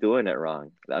they're just doing it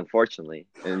wrong, unfortunately,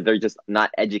 and they're just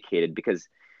not educated, because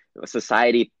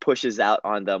society pushes out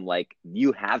on them, like,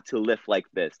 you have to lift like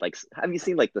this. Like, have you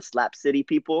seen like the Slap City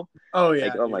people? Oh Like,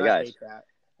 yeah, oh dude, my I gosh. hate that.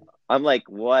 I'm like,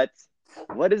 what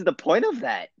is the point of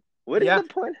that? What is Yeah. the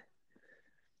point?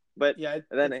 But Yeah,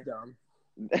 then it's dumb.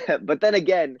 but then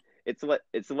again, it's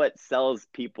what sells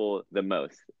people the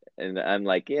most. And I'm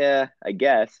like, yeah, I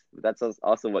guess, but that's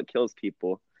also what kills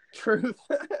people. Truth.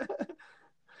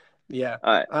 Yeah,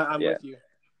 All right. I'm Yeah. with you.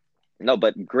 No,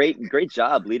 but great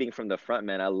job leading from the front,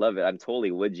 man. I love it. I'm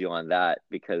totally with you on that,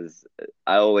 because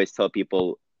I always tell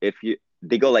people,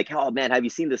 they go like, oh man, have you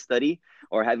seen this study,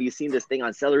 or have you seen this thing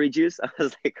on celery juice? I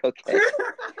was like, okay.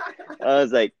 I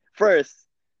was like, first,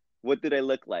 what do they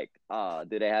look like?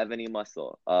 Do they have any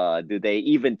muscle? Do they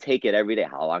even take it every day?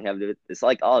 How long have they? It's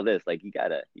like all this. Like, you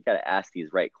gotta ask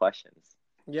these right questions.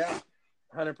 Yeah,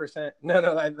 100%.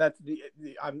 No, that's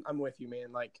I'm with you,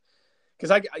 man. Like,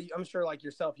 because I'm sure, like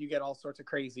yourself, you get all sorts of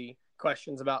crazy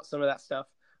questions about some of that stuff.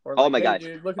 or Oh like, my hey, gosh.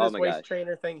 dude, look at Oh this my waist gosh.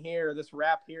 trainer thing here, or this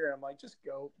wrap here. And I'm like, just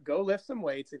go lift some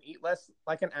weights and eat less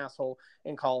like an asshole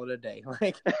and call it a day.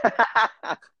 Like,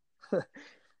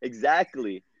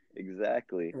 Exactly.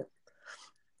 Exactly.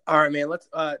 all right, man. Let's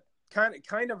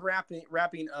kind of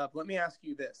wrapping up. Let me ask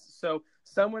you this. So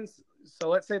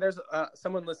let's say there's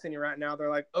someone listening right now. They're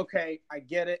like, okay, I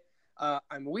get it.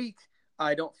 I'm weak.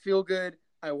 I don't feel good.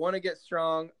 I want to get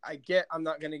strong. I'm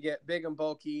not going to get big and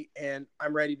bulky, and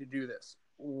I'm ready to do this.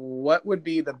 What would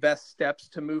be the best steps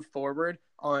to move forward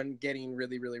on getting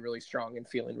really, really, really strong and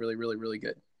feeling really, really, really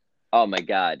good? Oh my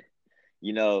God.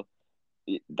 You know,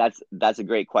 that's a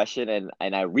great question, and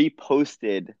I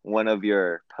reposted one of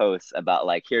your posts about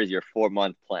like here's your 4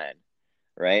 month plan,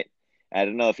 right? I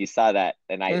don't know if you saw that,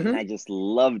 and Mm-hmm. I just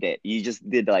loved it. You just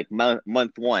did like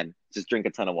month one, just drink a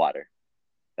ton of water.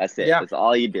 That's it. Yeah. That's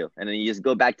all you do, and then you just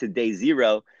go back to day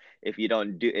zero if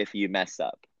you mess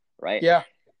up, right? Yeah.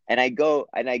 And I go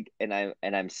and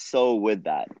I'm so with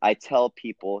that. I tell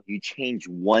people you change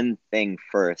one thing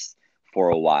first for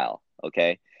a while,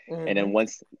 okay? And Mm-hmm. then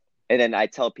once and then I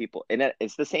tell people and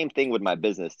it's the same thing with my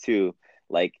business too.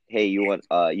 Like, hey, you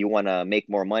want to make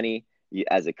more money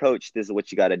as a coach, this is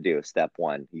what you got to do. Step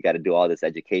 1, you got to do all this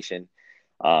education.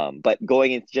 But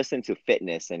going into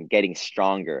fitness and getting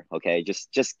stronger, okay?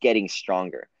 Just getting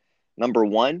stronger. Number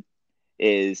 1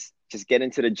 is just get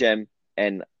into the gym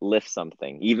and lift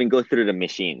something. Even go through the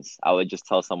machines. I would just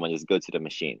tell someone just go to the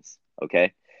machines,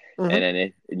 okay? And Mm-hmm.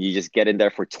 then you just get in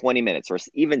there for 20 minutes or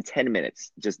even 10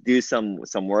 minutes. Just do some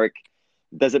work.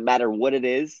 Doesn't matter what it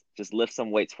is, just lift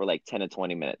some weights for like 10 to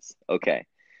 20 minutes. Okay.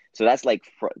 So that's like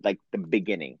the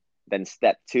beginning. Then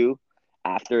step 2,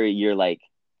 after you're like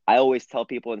I always tell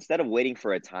people instead of waiting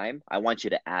for a time, I want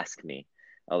you to ask me.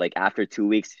 Like after 2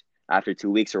 weeks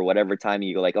or whatever time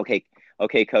you go like,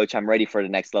 okay, coach, I'm ready for the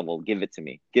next level. Give it to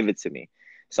me. Give it to me.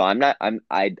 So I'm not I'm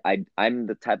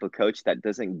the type of coach that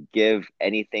doesn't give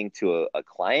anything to a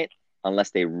client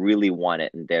unless they really want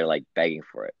it and they're like begging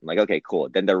for it. I'm like, okay, cool.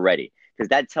 Then they're ready. Because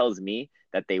that tells me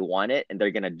that they want it and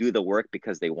they're gonna do the work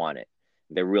because they want it.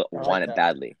 They real I want like it that.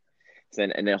 badly. So,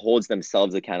 and it holds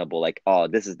themselves accountable, like, oh,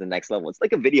 this is the next level. It's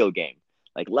like a video game.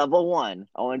 Like level 1,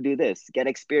 I want to do this, get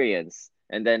experience.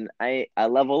 And then I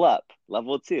level up,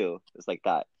 level 2. It's like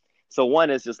that. So 1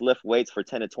 is just lift weights for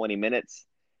 10 to 20 minutes.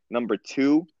 Number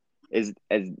 2 is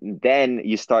then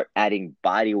you start adding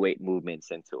body weight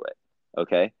movements into it.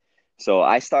 Okay. So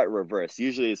I start reverse.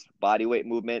 Usually it's body weight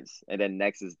movements, and then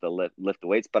next is the lift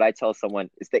weights. But I tell someone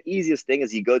it's the easiest thing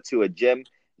is you go to a gym,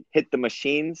 hit the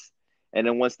machines, and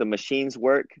then once the machines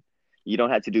work, you don't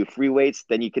have to do free weights.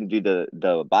 Then you can do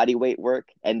the body weight work,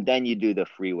 and then you do the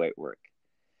free weight work.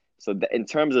 So in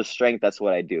terms of strength, that's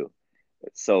what I do.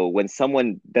 So when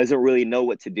someone doesn't really know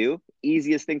what to do,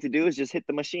 easiest thing to do is just hit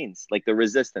the machines, like the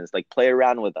resistance, like play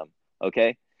around with them.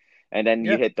 Okay. And then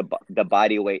you Yeah. hit the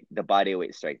body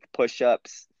weight strength, push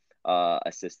ups,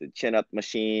 assisted chin up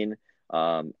machine,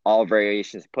 all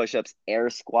variations, push ups, air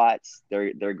squats.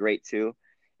 They're great too.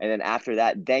 And then after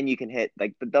that, then you can hit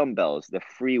like the dumbbells, the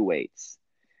free weights.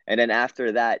 And then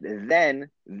after that, then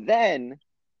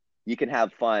you can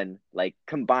have fun, like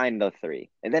combine the 3.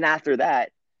 And then after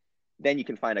that, then you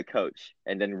can find a coach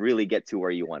and then really get to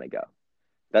where you want to go.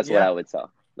 That's what Yeah. I would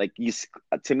tell. Like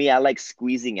to me, I like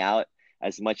squeezing out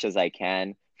as much as I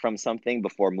can from something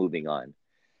before moving on.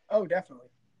 Oh, definitely.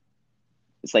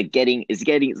 It's like getting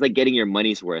your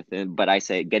money's worth, but I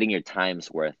say getting your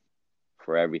time's worth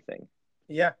for everything.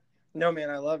 Yeah. No, man,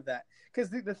 I love that.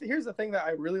 Because here's the thing that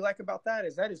I really like about that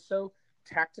is so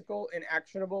tactical and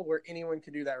actionable where anyone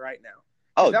can do that right now.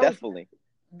 Because Oh, that was definitely.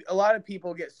 a lot of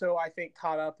people get so, I think,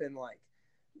 caught up in like,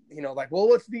 like, well,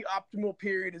 what's the optimal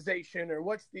periodization or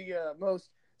what's the most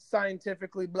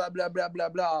scientifically blah, blah, blah, blah,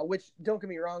 blah, which don't get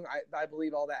me wrong. I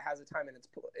believe all that has a time in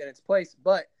its place.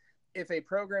 But if a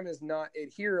program is not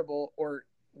adherable or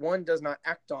one does not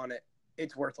act on it,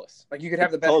 it's worthless. Like you could have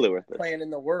It's the best totally worthless. plan in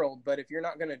the world, but if you're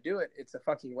not going to do it, it's a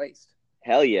fucking waste.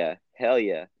 Hell yeah, hell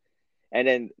yeah. And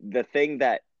then the thing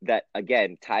that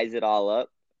again ties it all up,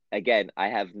 again, I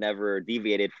have never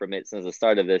deviated from it since the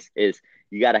start of this, is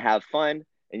you got to have fun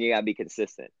and you got to be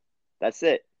consistent. That's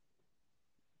it.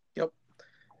 Yep.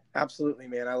 Absolutely,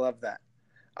 man. I love that.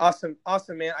 Awesome,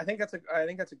 awesome, man. I think that's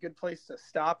a good place to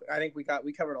stop. I think we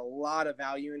covered a lot of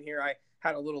value in here. I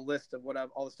had a little list of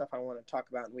all the stuff I want to talk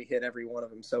about, and we hit every one of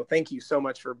them. So thank you so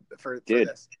much for Dude,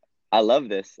 this. I love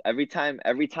this. Every time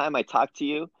I talk to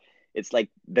you, it's like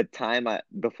the time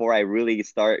before I really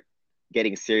start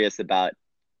getting serious about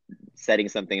setting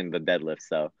something in the deadlift.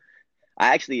 So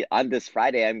I actually on this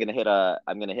Friday I'm gonna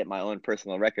hit my own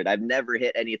personal record. I've never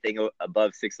hit anything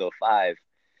above 605.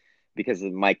 because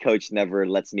my coach never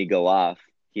lets me go off.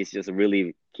 He's just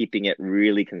really keeping it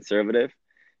really conservative.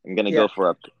 Yeah. I'm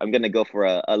gonna go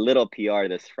for a little PR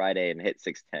this Friday and hit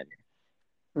 610.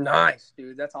 Nice,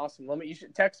 dude. That's awesome. You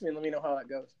should text me and let me know how that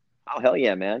goes. Oh hell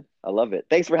yeah, man. I love it.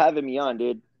 Thanks for having me on,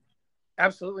 dude.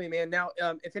 Absolutely, man. Now,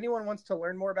 if anyone wants to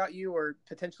learn more about you or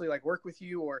potentially like work with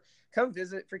you or come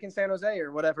visit freaking San Jose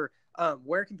or whatever,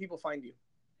 where can people find you?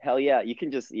 Hell yeah. You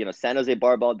can just,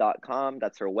 sanjosebarbell.com.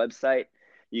 That's her website.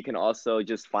 You can also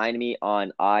just find me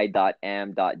on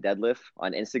i.am.deadlift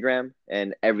on Instagram,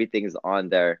 and everything's on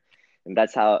there. And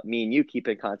that's how me and you keep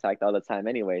in contact all the time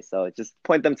anyway. So just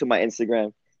point them to my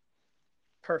Instagram.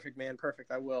 Perfect, man.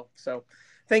 Perfect. I will. So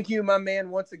thank you, my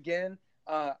man, once again.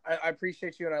 I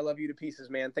appreciate you and I love you to pieces,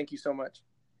 man. Thank you so much.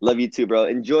 Love you too, bro.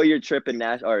 Enjoy your trip in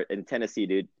Tennessee,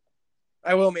 dude.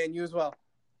 I will, man. You as well.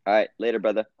 All right. Later,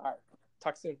 brother. All right.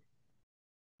 Talk soon.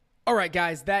 All right,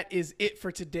 guys, that is it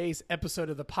for today's episode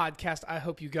of the podcast. I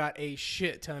hope you got a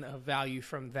shit ton of value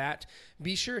from that.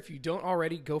 Be sure, if you don't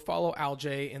already, go follow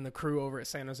Aljay and the crew over at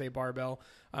San Jose Barbell,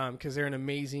 because they're an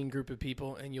amazing group of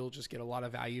people, and you'll just get a lot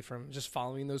of value from just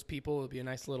following those people. It'll be a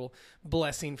nice little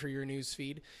blessing for your news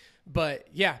feed. But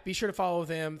yeah, be sure to follow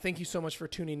them. Thank you so much for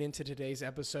tuning into today's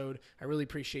episode. I really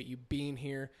appreciate you being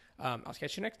here. I'll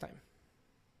catch you next time.